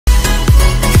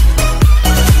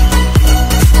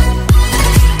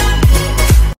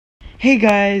Hey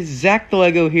guys, Zach the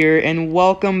Lego here, and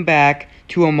welcome back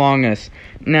to Among Us.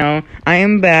 Now, I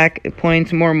am back playing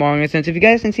some more Among Us, and if you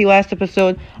guys didn't see last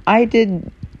episode, I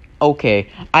did okay.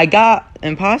 I got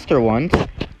imposter once,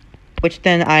 which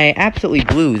then I absolutely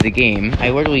blew the game. I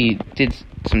literally did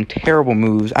some terrible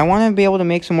moves. I want to be able to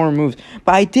make some more moves,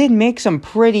 but I did make some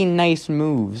pretty nice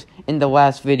moves in the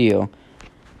last video.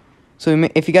 So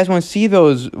if you guys want to see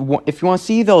those, if you want to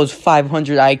see those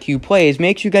 500 IQ plays,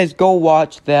 make sure you guys go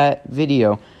watch that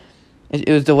video. It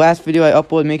was the last video I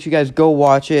uploaded. Make sure you guys go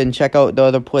watch it and check out the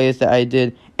other plays that I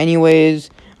did.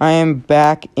 Anyways, I am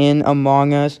back in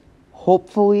Among Us.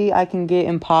 Hopefully, I can get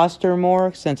imposter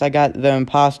more since I got the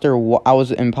imposter. I was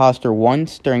imposter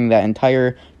once during that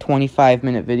entire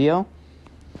 25-minute video.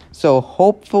 So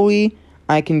hopefully,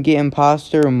 I can get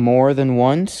imposter more than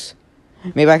once.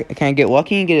 Maybe can I get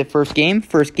lucky and get it first game?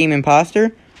 First game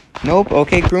imposter? Nope.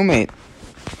 Okay, crewmate.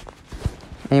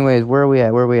 Anyways, where are we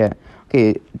at?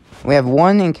 Okay, we have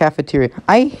one in cafeteria.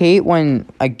 I hate when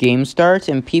a game starts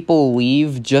and people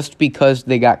leave just because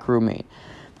they got crewmate.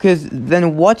 Because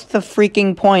then what's the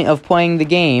freaking point of playing the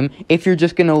game if you're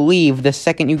just going to leave the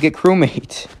second you get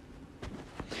crewmate?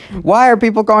 Why are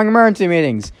people calling emergency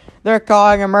meetings? They're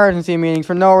calling emergency meetings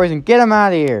for no reason. Get them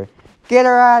out of here. Get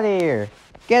her out of here.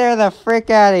 Get her the frick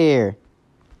out of here.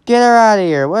 Get her out of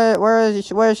here. What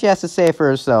does she has to say for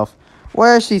herself?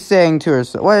 What is she saying to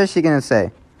herself? What is she going to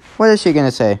say? What is she going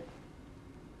to say?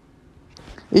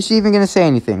 Is she even going to say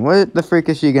anything? What the frick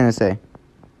is she going to say?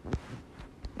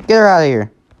 Get her out of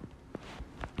here.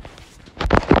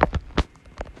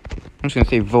 I'm just going to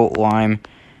say vote Lime.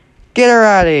 Get her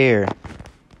out of here.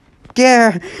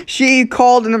 Get her. She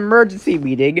called an emergency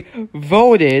meeting,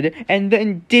 voted, and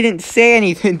then didn't say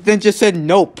anything, then just said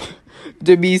nope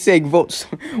to me saying vote.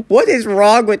 What is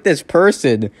wrong with this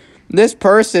person? This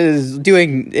person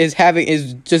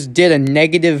just did a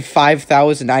negative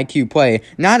 5,000 IQ play.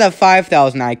 Not a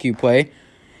 5,000 IQ play.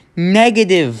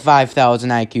 Negative 5,000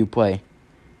 IQ play.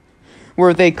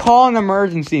 Where they call an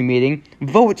emergency meeting,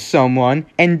 vote someone,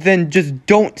 and then just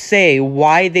don't say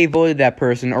why they voted that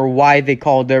person or why they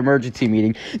called their emergency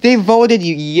meeting. They voted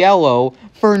yellow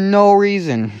for no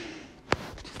reason.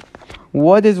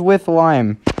 What is with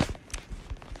Lime?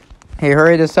 Hey,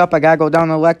 hurry this up. I gotta go down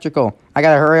to electrical. I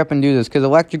gotta hurry up and do this, because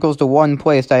electrical's the one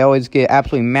place I always get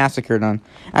absolutely massacred on.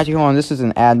 Actually, hold on. This is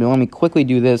an admin. Let me quickly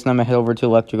do this, and I'm gonna head over to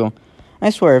electrical. I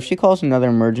swear, if she calls another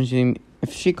emergency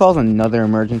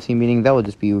meeting, that would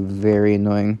just be very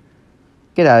annoying.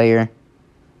 Get out of here.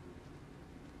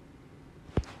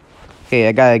 Okay,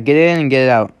 I gotta get in and get it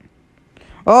out.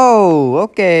 Oh,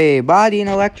 okay. Body and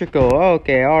electrical.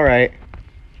 Okay, alright.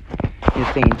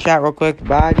 Just saying chat real quick.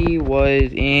 Body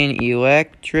was in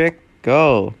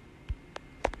electrical.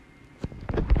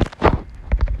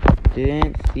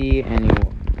 Didn't see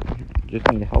anyone. Just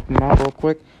need to help him out real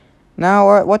quick.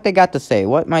 Now, what they got to say?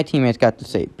 What my teammates got to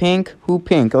say? Pink? Who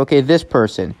pink? Okay, this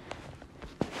person.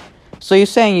 So you're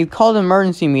saying you called an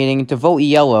emergency meeting to vote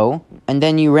yellow, and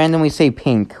then you randomly say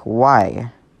pink.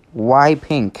 Why? Why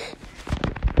pink?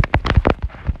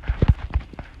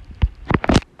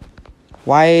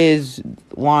 Why is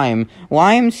Lime?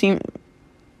 Lime seem...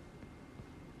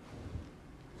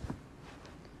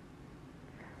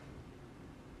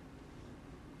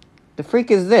 The freak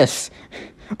is this?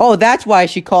 Oh, that's why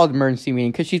she called emergency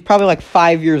meeting, because she's probably like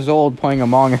 5 years old playing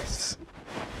Among Us.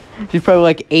 She's probably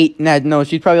like 8,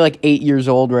 she's probably like 8 years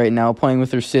old right now playing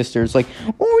with her sister. It's like,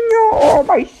 oh no,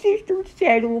 my sister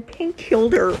said Pink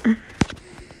killed her.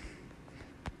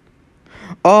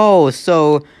 Oh,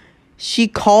 so she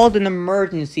called an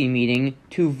emergency meeting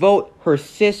to vote her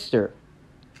sister.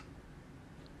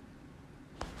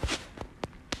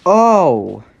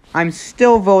 Oh. I'm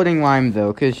still voting Lime,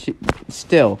 though, because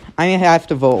I have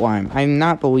to vote Lime. I'm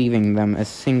not believing them a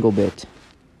single bit.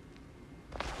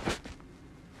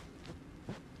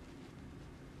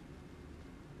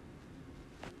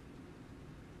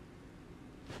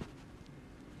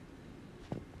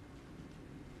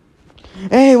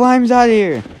 Hey, Lime's out of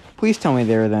here! Please tell me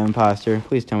they were the imposter.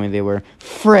 Please tell me they were.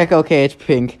 Frick, okay, it's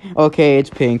Pink. Okay, it's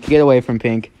Pink. Get away from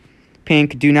Pink.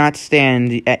 Pink, do not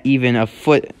stand at even a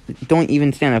foot. Don't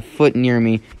even stand a foot near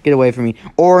me. Get away from me.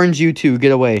 Orange, you two,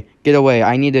 get away. Get away.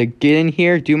 I need to get in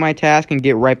here, do my task, and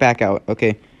get right back out.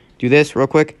 Okay. Do this real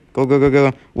quick. Go, go, go,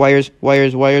 go. Wires,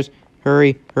 wires, wires.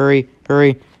 Hurry, hurry,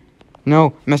 hurry.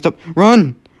 No, messed up.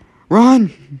 Run!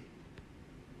 Run!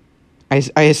 I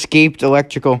escaped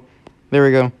electrical. There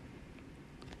we go.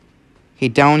 Okay,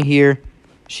 down here.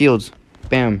 Shields.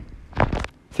 Bam.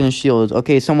 Finish shields.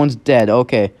 Okay, someone's dead.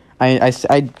 Okay. I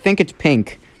think it's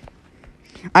Pink.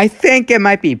 I think it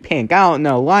might be pink. I don't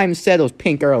know. Lime said it was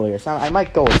pink earlier, so I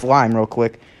might go with lime real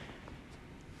quick.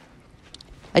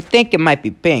 I think it might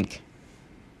be pink.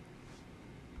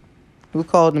 Who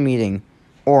called the meeting?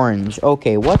 Orange.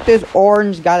 Okay, what does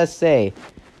Orange gotta say?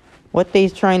 What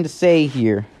they's trying to say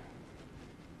here?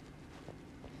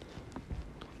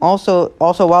 Also,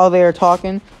 while they are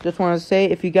talking, just want to say,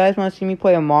 if you guys want to see me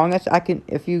play Among Us,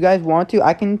 if you guys want to,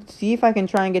 I can see if I can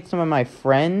try and get some of my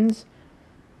friends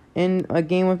in a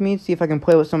game with me, see if I can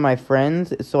play with some of my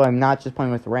friends, so I'm not just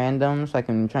playing with randoms, so I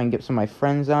can try and get some of my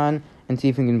friends on, and see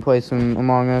if we can play some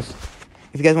Among Us.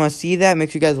 If you guys want to see that,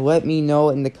 make sure you guys let me know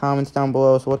in the comments down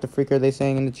below. So what the freak are they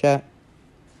saying in the chat?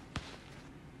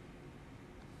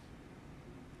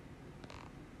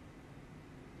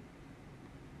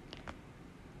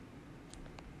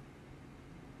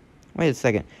 Wait a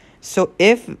second. So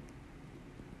if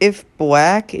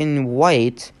black and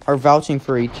white are vouching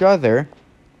for each other,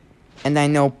 and I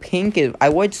know pink is, I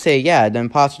would say, yeah, the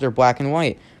imposters are black and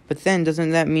white. But then,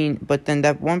 doesn't that mean, but then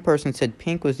that one person said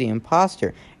pink was the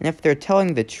imposter. And if they're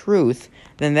telling the truth,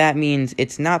 then that means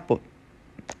it's not,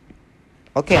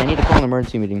 okay, I need to call an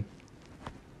emergency meeting.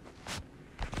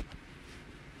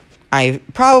 I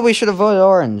probably should have voted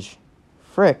orange.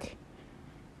 Frick.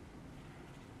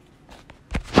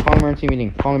 Call an emergency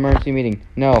meeting. Call an emergency meeting.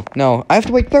 No. I have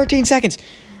to wait 13 seconds.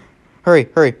 Hurry.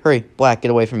 Black,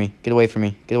 get away from me. Get away from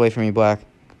me, Black.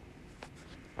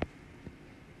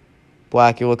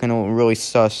 Black, you're looking really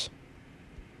sus.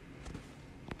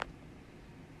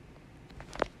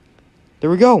 There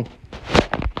we go.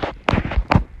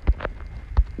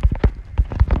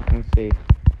 Let's see.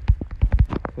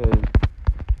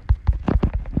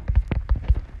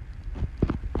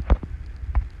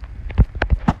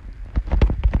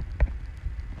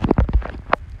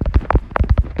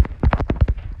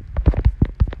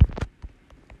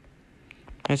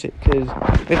 Because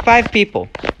with 5 people,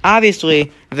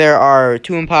 obviously there are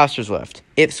 2 imposters left.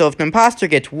 If the imposter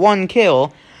gets 1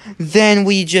 kill, then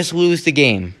we just lose the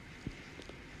game.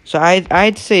 So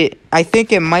I'd say I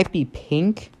think it might be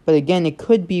pink, but again it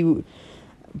could be.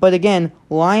 But again,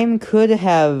 Lime could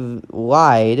have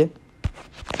lied.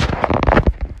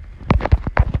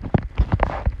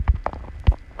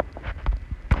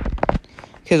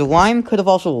 Because Lime could have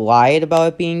also lied about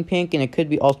it being pink, and it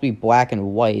could also be black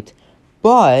and white.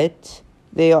 But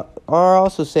they are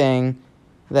also saying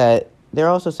that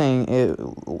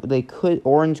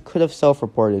Orange could have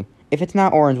self-reported. If it's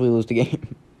not Orange, we lose the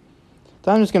game.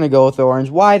 So I'm just gonna go with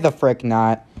Orange. Why the frick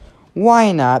not?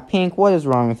 Why not? Pink, what is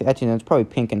wrong with it? Actually, no, it's probably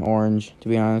pink and orange, to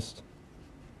be honest.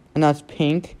 And that's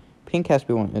pink. Pink has to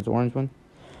be one. It's orange one.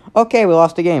 Okay, we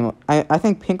lost the game. I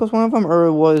think pink was one of them,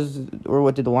 or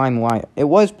what did the Lime lie? It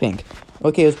was pink.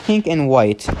 Okay, it was pink and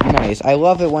white. Nice. I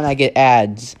love it when I get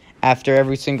ads after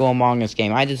every single Among Us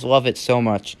game. I just love it so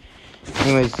much.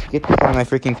 Anyways, get this out of my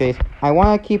freaking face. I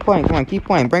want to keep playing. Come on, keep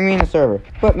playing. Bring me in the server.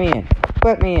 Put me in.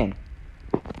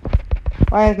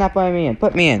 Why is not putting me in?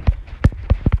 Put me in.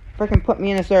 Freaking put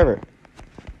me in a server.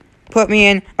 Put me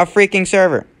in a freaking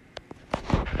server.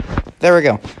 There we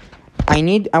go.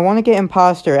 I want to get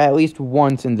imposter at least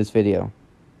once in this video.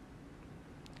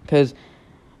 Because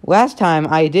last time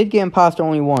I did get imposter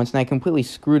only once and I completely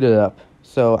screwed it up.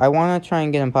 So I want to try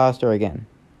and get imposter again.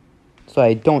 So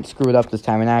I don't screw it up this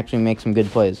time and actually make some good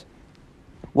plays.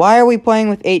 Why are we playing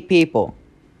with 8 people?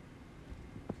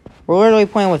 We're literally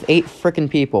playing with 8 freaking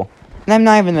people. And I'm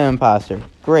not even the imposter.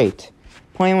 Great.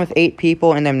 Playing with 8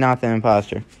 people and I'm not the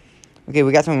imposter. Okay,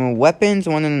 we got some weapons,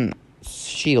 one in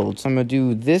shields. So I'm going to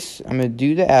do this. I'm going to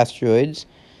do the asteroids.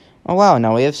 Oh wow,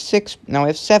 now we have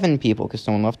 7 people because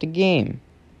someone left the game.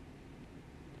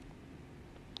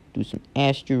 Do some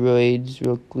asteroids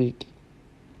real quick.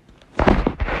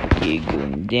 Okay,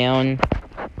 going down.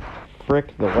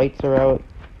 Frick, the lights are out.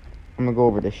 I'm gonna go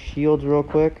over the shields real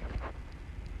quick.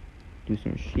 Do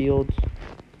some shields.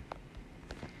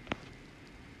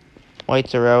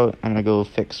 Lights are out. I'm gonna go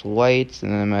fix lights,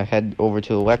 and then I'm gonna head over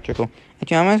to electrical.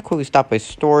 Actually, I'm gonna quickly stop by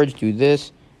storage. Do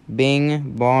this.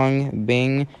 Bing, bong,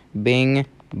 bing, bing,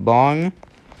 bong.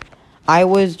 I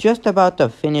was just about to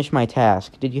finish my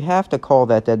task. Did you have to call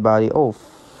that dead body? Oh,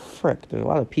 frick. There's a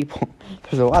lot of people.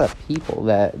 There's a lot of people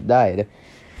that died.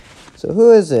 So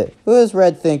who is it? Who does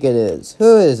Red think it is?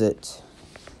 Who is it?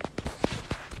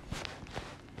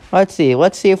 Let's see.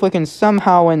 Let's see if we can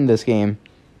somehow win this game.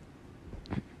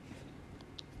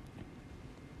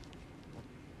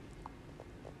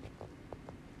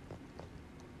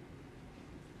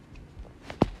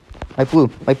 Light blue.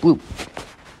 Light blue.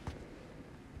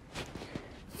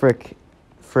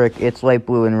 Frick, it's light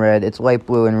blue and red. It's light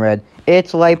blue and red.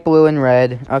 It's light blue and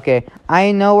red. Okay,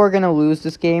 I know we're gonna lose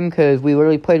this game because we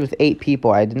literally played with 8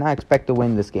 people. I did not expect to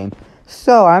win this game.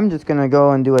 So I'm just gonna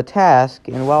go and do a task,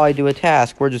 and while I do a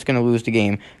task, we're just gonna lose the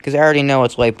game. Because I already know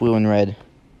it's light blue and red.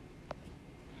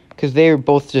 Because they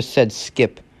both just said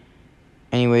skip.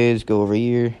 Anyways, go over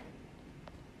here.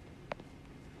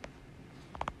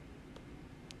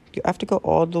 You have to go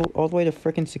all the way to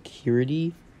freaking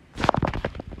security.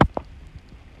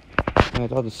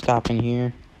 I'll just stop in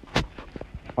here.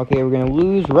 Okay, we're gonna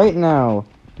lose right now.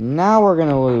 Now we're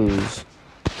gonna lose.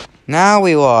 Now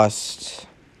we lost.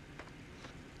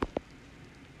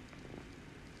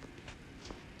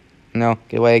 No,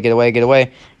 get away, get away, get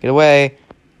away, get away.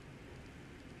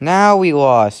 Now we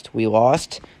lost. We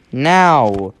lost.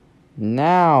 Now.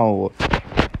 Now.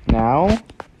 Now.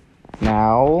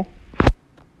 Now.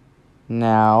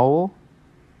 Now.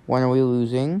 When are we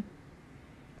losing?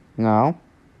 No.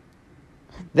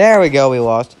 There we go, we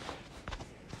lost.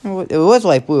 It was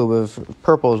light blue, but it was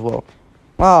purple as well.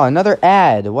 Wow, another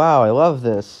ad. Wow, I love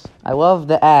this. I love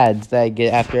the ads that I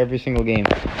get after every single game.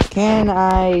 Can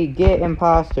I get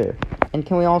imposter? And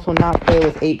can we also not play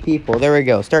with 8 people? There we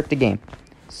go. Start the game.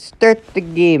 Start the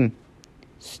game.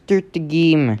 Start the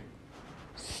game.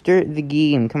 Start the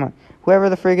game. Come on. Whoever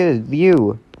the frick it is.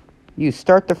 You. You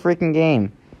start the freaking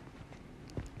game.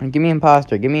 And give me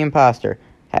imposter. Give me imposter.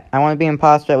 I want to be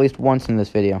imposter at least once in this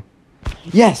video.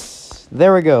 Yes!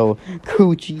 There we go.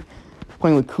 Coochie.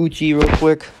 Playing with Coochie real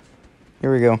quick.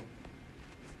 Here we go.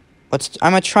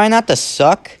 I'm going to try not to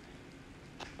suck.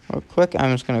 Real quick.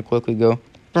 I'm just going to quickly go.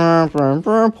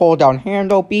 Pull down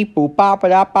handle. Beep, boop, bop,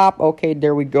 da, bop. Okay,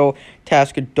 there we go.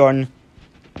 Task is done.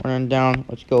 Run down.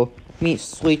 Let's go. Meet,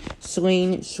 sleep,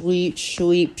 sleep, sleep,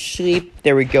 sleep, sleep.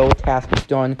 There we go. Task is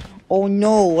done. Oh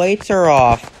no, lights are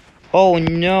off. Oh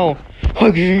no.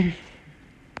 Okay.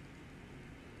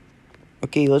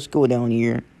 Okay, let's go down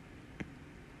here.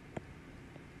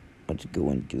 Let's go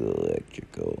and do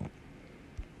electrical.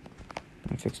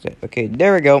 I fixed it. Okay,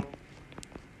 there we go.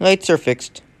 Lights are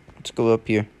fixed. Let's go up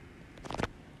here.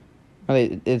 Oh,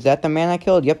 is that the man I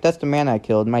killed? Yep, that's the man I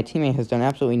killed. My teammate has done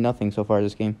absolutely nothing so far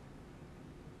this game.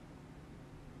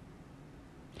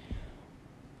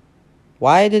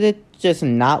 Why did it just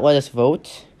not let us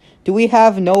vote? Do we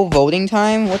have no voting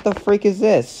time? What the freak is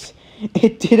this?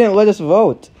 It didn't let us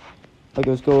vote. Okay,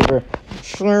 let's go over.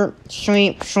 Slurp,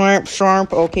 slurp, slurp,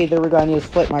 slurp. Okay, there we go. I need to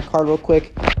swipe my card real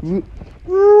quick.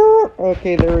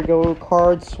 Okay, there we go.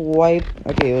 Card swipe.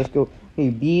 Okay, let's go. Okay,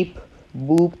 beep,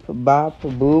 boop, bop,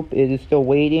 boop. It is still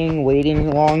waiting.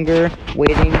 Waiting longer.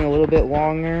 Waiting a little bit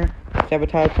longer.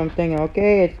 Sabotage something.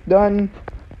 Okay, it's done.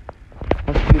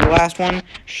 Let's do the last one.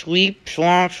 Sleep,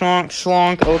 slonk, slonk,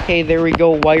 slonk. Okay, there we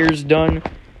go. Wire's done.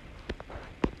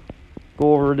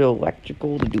 Go over to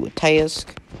electrical to do a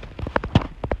task.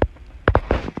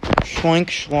 Schloink,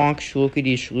 schlonk,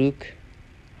 shlookity shlook.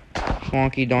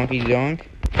 Schlonky donkey donk.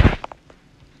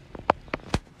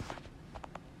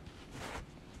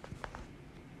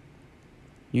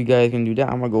 You guys can do that.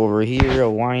 I'm gonna go over here,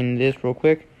 align this real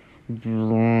quick.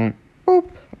 Boop.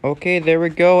 Okay, there we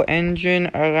go. Engine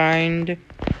aligned.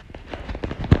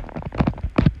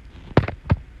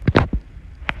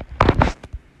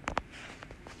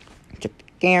 Check the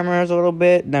cameras a little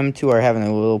bit. Them two are having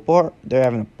a little they're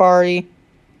having a party.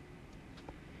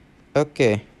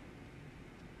 Okay.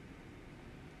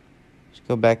 Let's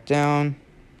go back down.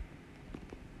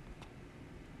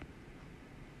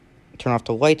 Turn off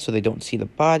the lights so they don't see the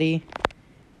body.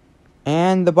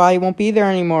 And the body won't be there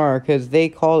anymore because they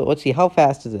called it. Let's see, how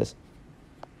fast is this?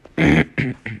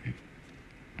 Actually,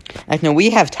 no, we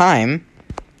have time.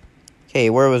 Okay,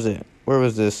 where was it? Where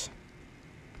was this?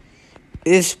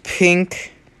 Is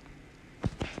pink.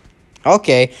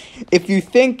 Okay, if you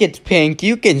think it's pink,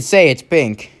 you can say it's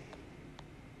pink.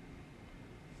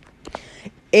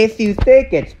 If you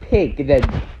think it's pink,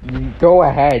 then go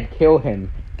ahead, kill him.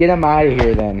 Get him out of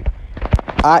here then.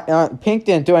 Pink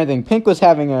didn't do anything. Pink was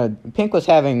having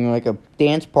like a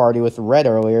dance party with Red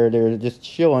earlier. They were just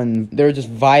chilling. They were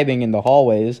just vibing in the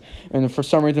hallways. And for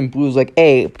some reason, Blue's like,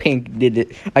 "Hey, Pink did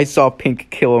it. I saw Pink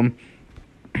kill him."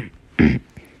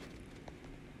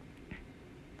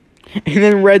 And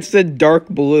then Red said dark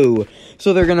blue.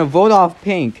 So they're gonna vote off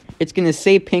Pink. It's gonna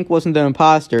say Pink wasn't the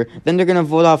imposter. Then they're gonna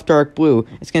vote off dark blue.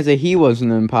 It's gonna say he wasn't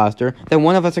the imposter. Then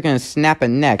one of us are gonna snap a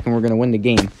neck and we're gonna win the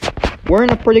game. We're in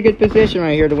a pretty good position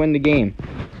right here to win the game.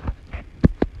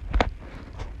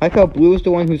 I like how Blue is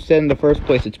the one who said in the first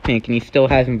place it's Pink, and he still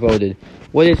hasn't voted.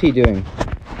 What is he doing?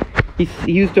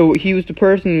 He was the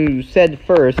person who said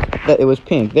first that it was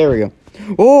Pink. There we go.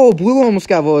 Oh, Blue almost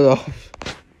got voted off.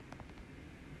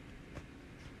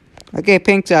 Okay,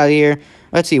 Pink's out of here.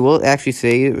 Let's see, we'll actually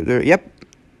say, yep,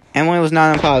 Emily was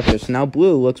not an imposter, so now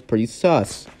blue looks pretty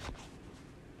sus.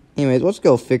 Anyways, let's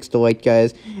go fix the light,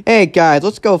 guys. Hey, guys,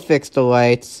 let's go fix the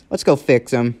lights. Let's go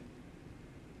fix them.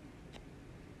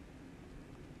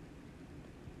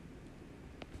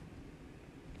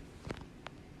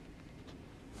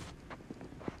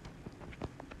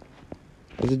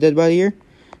 Is a dead body here?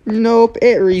 Nope,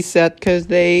 it reset because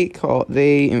they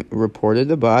reported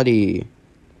the body.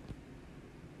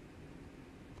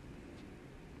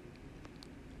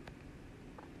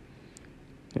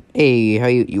 Hey, how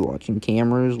you watching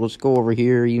cameras? Let's go over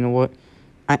here. You know what?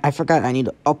 I forgot I need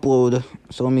to upload.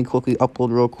 So let me quickly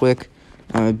upload real quick.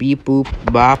 Beep,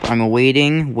 boop, bop. I'm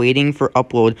waiting for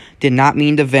upload. Did not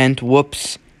mean to vent.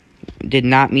 Whoops. Did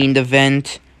not mean to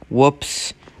vent.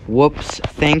 Whoops. Whoops.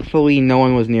 Thankfully, no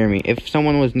one was near me. If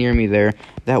someone was near me there,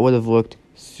 that would have looked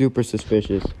super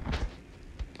suspicious.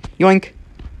 Yoink.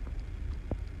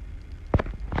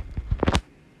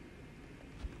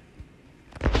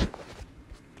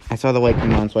 I saw the light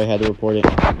come on, so I had to report it.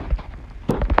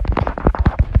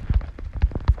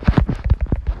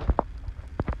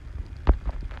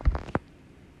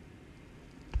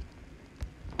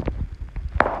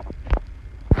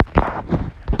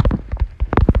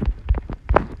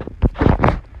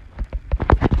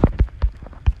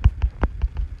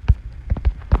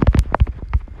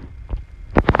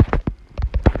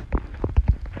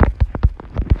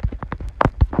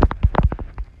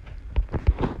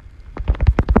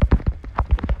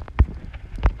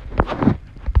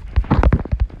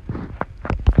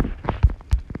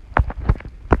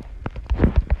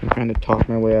 Trying to talk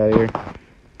my way out of here.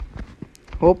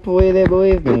 Hopefully they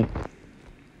believe me.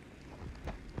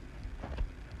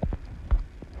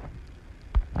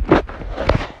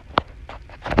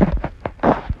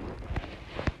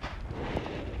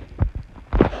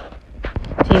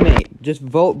 Teammate, just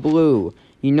vote blue.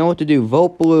 You know what to do.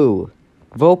 Vote blue.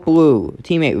 Vote blue.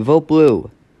 Teammate, vote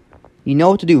blue. You know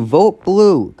what to do. Vote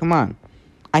blue. Come on.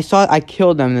 I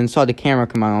killed them and then saw the camera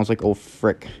come on. I was like, oh,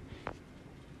 frick.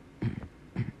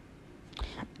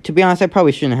 To be honest, I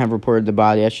probably shouldn't have reported the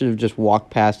body. I should have just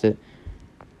walked past it.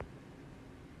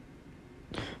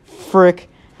 Frick.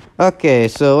 Okay,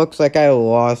 so looks like I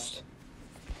lost.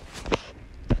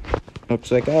 Looks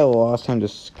like I lost. Time to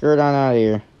skirt on out of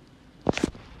here.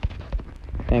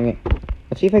 Dang it.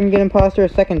 Let's see if I can get imposter a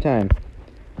second time.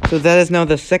 So that is now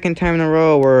the second time in a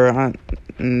row where,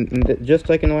 just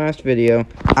like in the last video,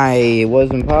 I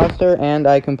was imposter and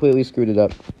I completely screwed it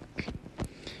up.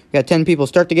 We got 10 people.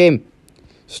 Start the game.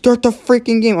 Start the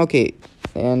freaking game. Okay.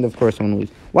 And, of course, someone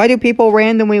leaves. Why do people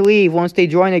randomly leave once they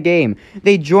join a game?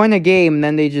 They join a game, and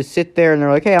then they just sit there, and they're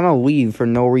like, hey, I'm going to leave for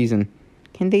no reason.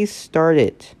 Can they start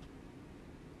it?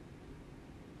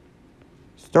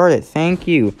 Start it. Thank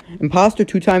you. Imposter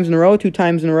 2 times in a row, 2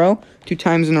 times in a row, 2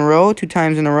 times in a row, 2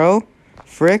 times in a row.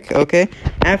 Frick. Okay.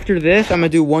 After this, I'm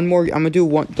going to do one more. I'm going to do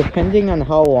one. Depending on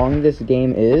how long this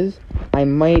game is, I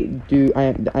might do.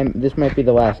 This might be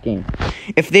the last game.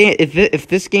 If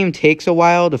this game takes a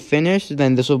while to finish,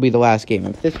 then this will be the last game.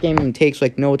 If this game takes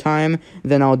like no time,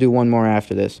 then I'll do one more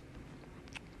after this.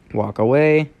 Walk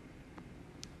away.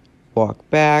 Walk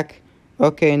back.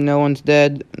 Okay, no one's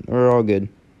dead. We're all good.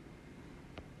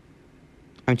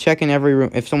 I'm checking every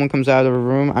room. If someone comes out of a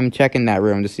room, I'm checking that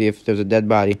room to see if there's a dead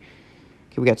body.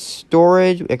 Okay, we got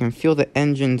storage. I can feel the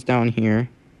engines down here.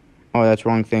 Oh, that's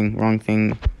wrong thing. Wrong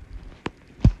thing.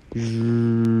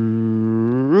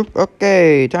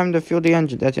 Okay, time to fuel the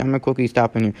engine. That's it. I'm gonna quickly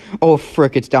stop in here. Oh,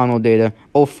 frick, it's download data.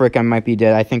 Oh, frick, I might be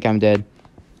dead. I think I'm dead.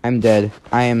 I'm dead.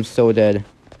 I am so dead.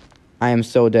 I am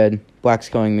so dead. Black's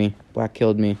killing me. Black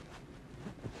killed me.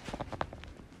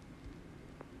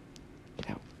 Get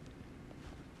out.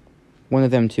 One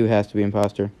of them two has to be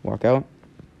imposter. Walk out.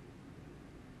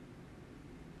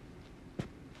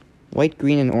 White,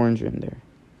 green, and orange are in there.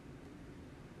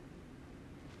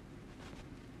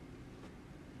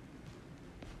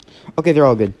 Okay, they're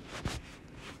all good.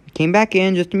 Came back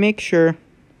in just to make sure.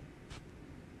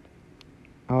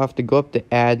 I'll have to go up to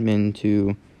admin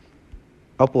to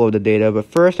upload the data, but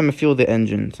first I'm going to fuel the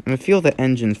engines. I'm going to fuel the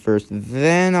engines first,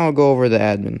 then I'll go over the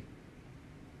admin.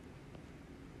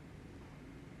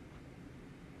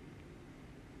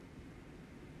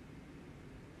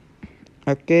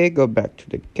 Okay, go back to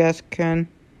the gas can.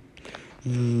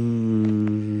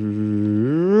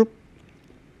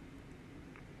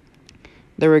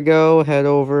 There we go, head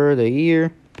over to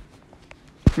here.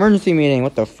 Emergency meeting,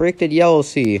 what the frick did Yellow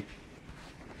see?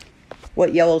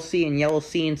 What Yellow seeing? Yellow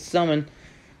seeing summon.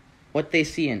 What they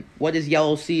seeing? What is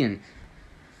Yellow seeing?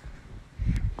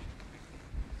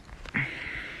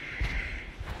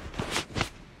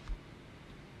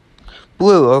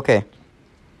 Blue, okay.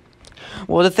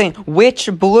 Well, the thing, which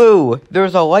blue?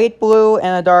 There's a light blue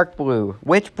and a dark blue.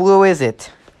 Which blue is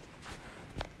it?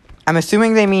 I'm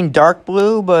assuming they mean dark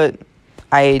blue, but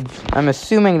I'm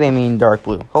assuming they mean dark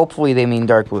blue. Hopefully they mean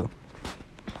dark blue.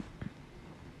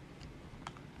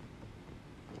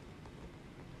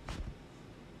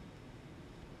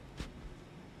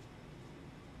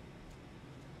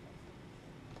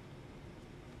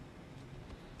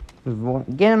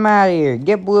 Get him out of here.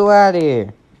 Get blue out of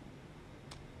here.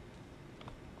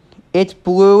 It's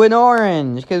blue and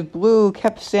orange, because blue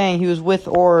kept saying he was with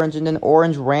orange, and then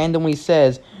orange randomly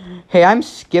says, hey, I'm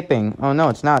skipping. Oh, no,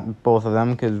 it's not both of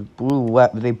them, because blue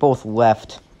left. They both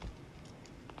left.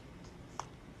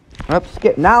 Up,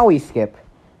 skip. Now we skip.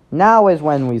 Now is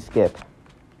when we skip.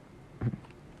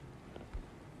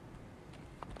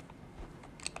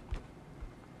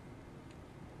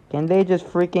 Can they just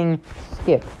freaking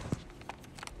skip?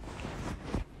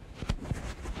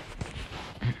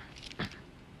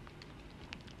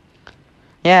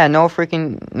 Yeah, no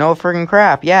freaking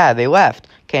crap. Yeah, they left.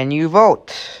 Can you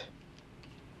vote?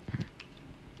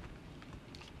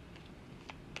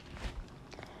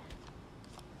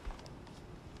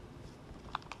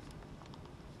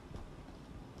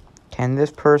 Can this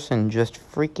person just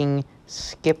freaking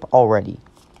skip already?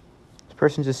 This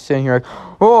person's just sitting here like,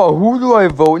 oh, who do I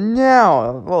vote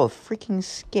now? Well, freaking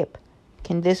skip.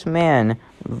 Can this man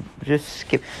just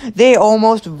skip? They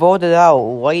almost voted out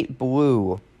light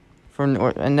blue.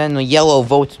 And then the yellow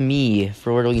votes me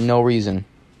for literally no reason.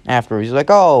 Afterwards, he's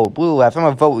like, oh, blue left. I'm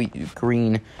gonna vote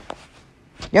green.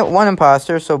 Yep, one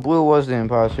imposter, so blue was the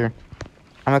imposter.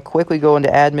 I'm gonna quickly go into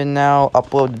admin now,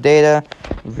 upload the data.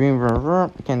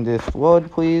 Can this load,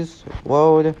 please?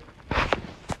 Load.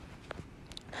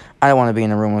 I don't want to be in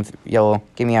a room with yellow.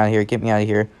 Get me out of here. Get me out of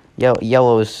here.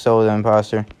 Yellow is so the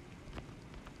imposter.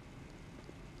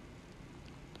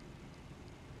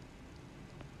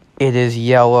 It is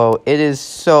yellow. It is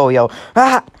so yellow.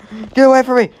 Ah! Get away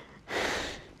from me!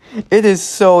 It is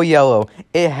so yellow.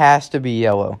 It has to be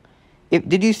yellow.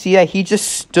 Did you see that? He just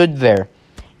stood there.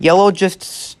 Yellow just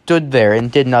stood there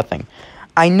and did nothing.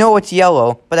 I know it's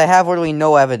yellow, but I have literally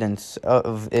no evidence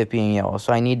of it being yellow,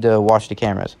 so I need to watch the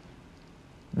cameras.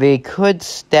 They could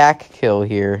stack kill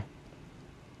here.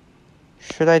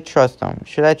 Should I trust them?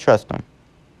 Should I trust them?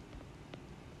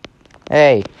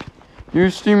 Hey. You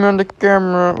see me on the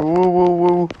camera. Woo, woo,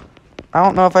 woo. I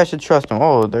don't know if I should trust them.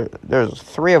 Oh, there's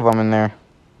 3 of them in there.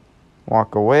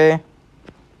 Walk away.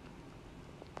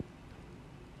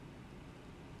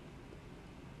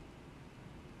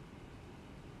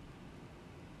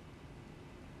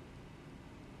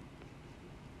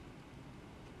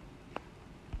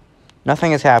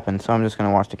 Nothing has happened, so I'm just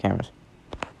gonna watch the cameras.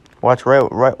 Watch right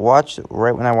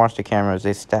when I watch the cameras.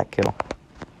 They stack kill.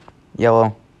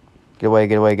 Yellow. Get away,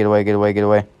 get away, get away, get away, get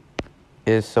away.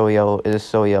 It is so yellow. It is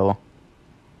so yellow.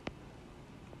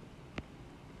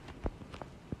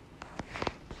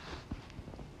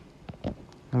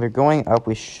 And they're going up.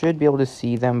 We should be able to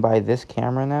see them by this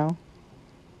camera now.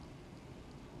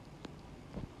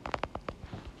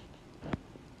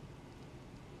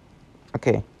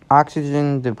 Okay.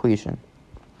 Oxygen depletion.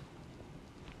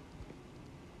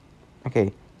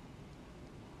 Okay.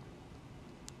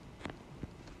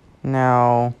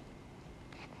 Now,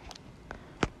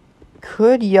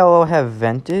 could yellow have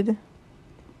vented?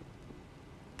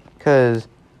 Because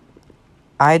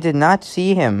I did not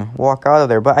see him walk out of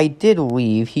there, but I did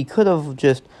leave. He could have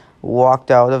just walked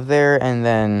out of there and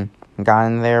then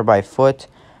gotten there by foot.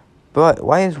 But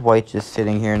why is white just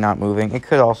sitting here not moving? It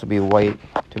could also be white,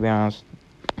 to be honest.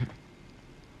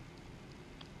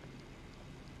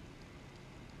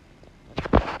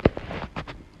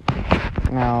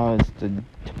 Now it's the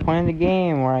point of the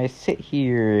game where I sit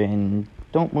here and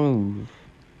don't move.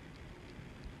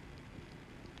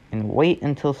 And wait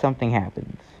until something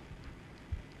happens.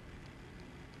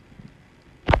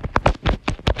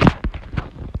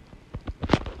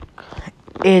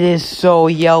 It is so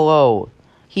yellow.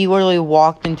 He literally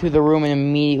walked into the room and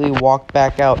immediately walked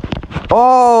back out.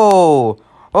 Oh!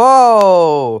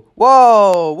 Oh!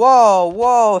 Whoa! Whoa!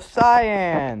 Whoa!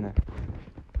 Cyan!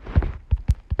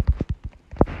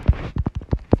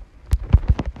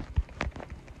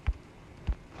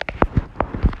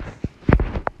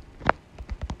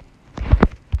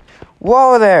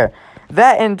 Whoa there!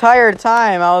 That entire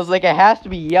time, I was like, it has to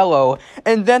be yellow.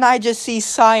 And then I just see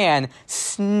Cyan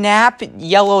snap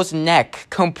yellow's neck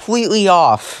completely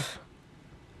off.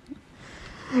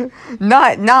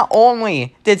 Not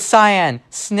only did Cyan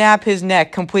snap his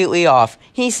neck completely off,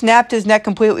 he snapped his neck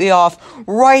completely off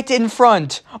right in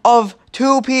front of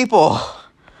 2 people.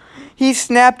 He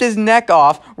snapped his neck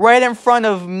off right in front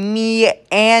of me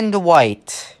and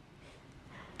White.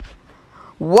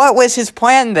 What was his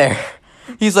plan there?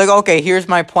 He's like, okay, here's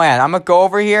my plan. I'm going to go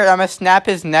over here. I'm going to snap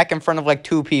his neck in front of like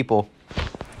 2 people.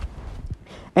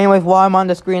 Anyways, while I'm on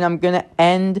the screen, I'm going to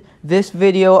end this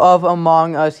video of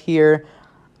Among Us here.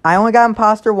 I only got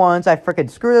imposter once. I freaking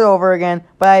screwed it over again.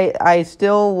 But I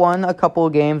still won a couple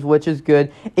of games, which is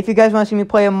good. If you guys want to see me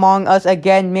play Among Us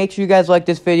again, make sure you guys like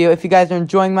this video. If you guys are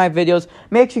enjoying my videos,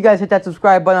 make sure you guys hit that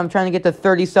subscribe button. I'm trying to get to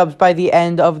 30 subs by the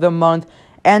end of the month.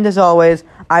 And as always,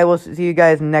 I will see you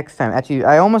guys next time. Actually,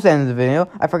 I almost ended the video.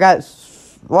 I forgot.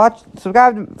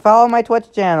 Subscribe, follow my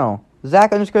Twitch channel.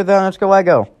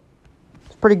 Zach_the_Lego.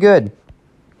 It's pretty good.